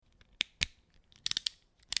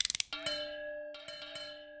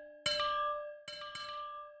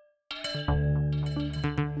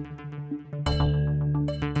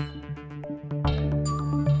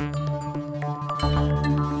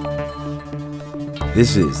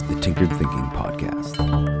This is the Tinkered Thinking Podcast.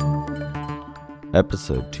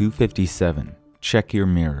 Episode 257, Check Your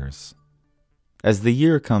Mirrors. As the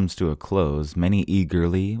year comes to a close, many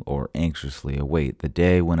eagerly or anxiously await the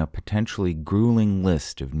day when a potentially grueling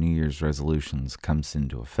list of New Year's resolutions comes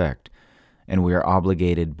into effect, and we are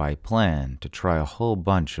obligated by plan to try a whole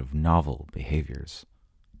bunch of novel behaviors.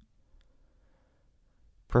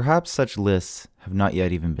 Perhaps such lists have not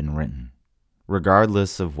yet even been written.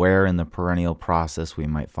 Regardless of where in the perennial process we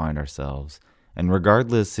might find ourselves, and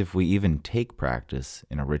regardless if we even take practice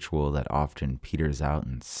in a ritual that often peters out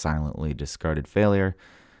in silently discarded failure,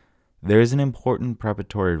 there is an important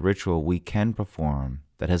preparatory ritual we can perform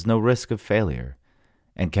that has no risk of failure,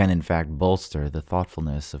 and can in fact bolster the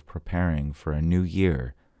thoughtfulness of preparing for a new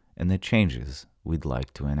year and the changes we'd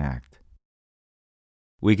like to enact.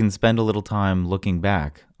 We can spend a little time looking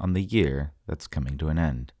back on the year that's coming to an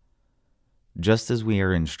end. Just as we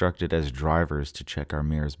are instructed as drivers to check our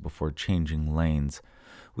mirrors before changing lanes,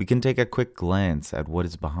 we can take a quick glance at what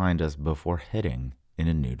is behind us before heading in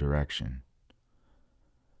a new direction.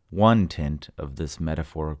 One tint of this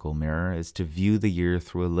metaphorical mirror is to view the year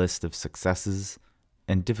through a list of successes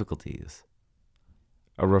and difficulties.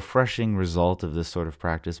 A refreshing result of this sort of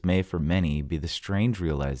practice may for many be the strange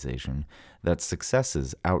realization that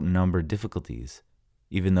successes outnumber difficulties,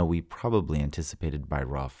 even though we probably anticipated by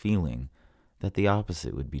raw feeling that the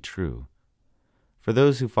opposite would be true. For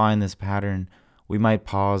those who find this pattern, we might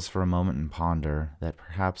pause for a moment and ponder that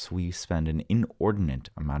perhaps we spend an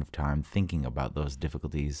inordinate amount of time thinking about those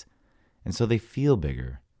difficulties, and so they feel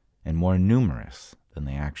bigger and more numerous than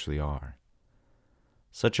they actually are.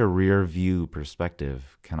 Such a rear-view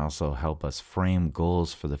perspective can also help us frame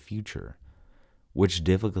goals for the future. Which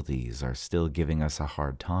difficulties are still giving us a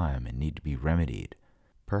hard time and need to be remedied?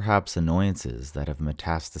 Perhaps annoyances that have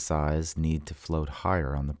metastasized need to float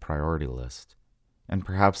higher on the priority list. And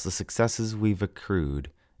perhaps the successes we've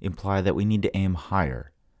accrued imply that we need to aim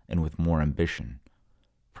higher and with more ambition.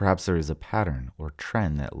 Perhaps there is a pattern or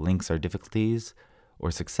trend that links our difficulties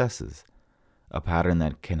or successes, a pattern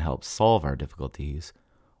that can help solve our difficulties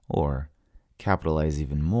or capitalize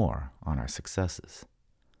even more on our successes.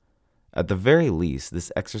 At the very least, this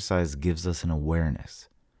exercise gives us an awareness.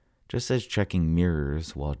 Just as checking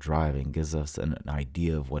mirrors while driving gives us an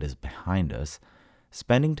idea of what is behind us,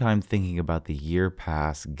 spending time thinking about the year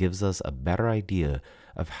past gives us a better idea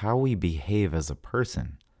of how we behave as a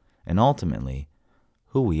person, and ultimately,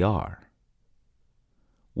 who we are.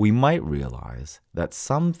 We might realize that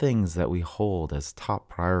some things that we hold as top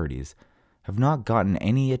priorities have not gotten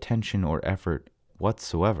any attention or effort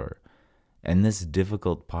whatsoever, and this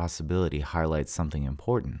difficult possibility highlights something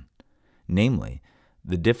important, namely,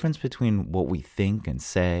 the difference between what we think and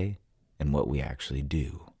say and what we actually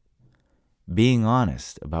do. Being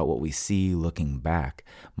honest about what we see looking back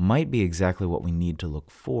might be exactly what we need to look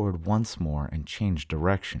forward once more and change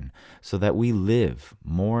direction so that we live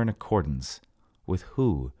more in accordance with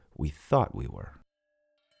who we thought we were.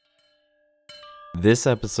 This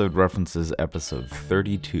episode references episode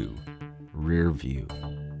 32, Rear View.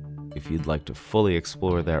 If you'd like to fully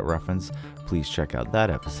explore that reference, please check out that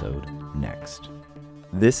episode next.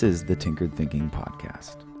 This is the Tinkered Thinking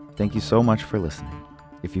Podcast. Thank you so much for listening.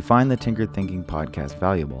 If you find the Tinkered Thinking Podcast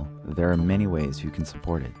valuable, there are many ways you can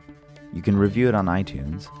support it. You can review it on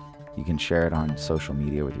iTunes, you can share it on social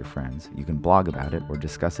media with your friends, you can blog about it or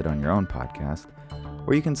discuss it on your own podcast,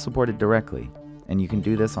 or you can support it directly, and you can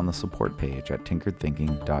do this on the support page at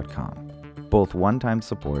tinkeredthinking.com. Both one-time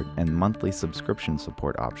support and monthly subscription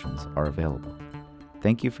support options are available.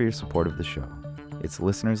 Thank you for your support of the show. It's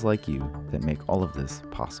listeners like you that make all of this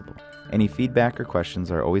possible. Any feedback or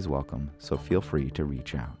questions are always welcome, so feel free to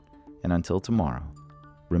reach out. And until tomorrow,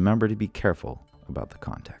 remember to be careful about the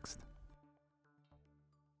context.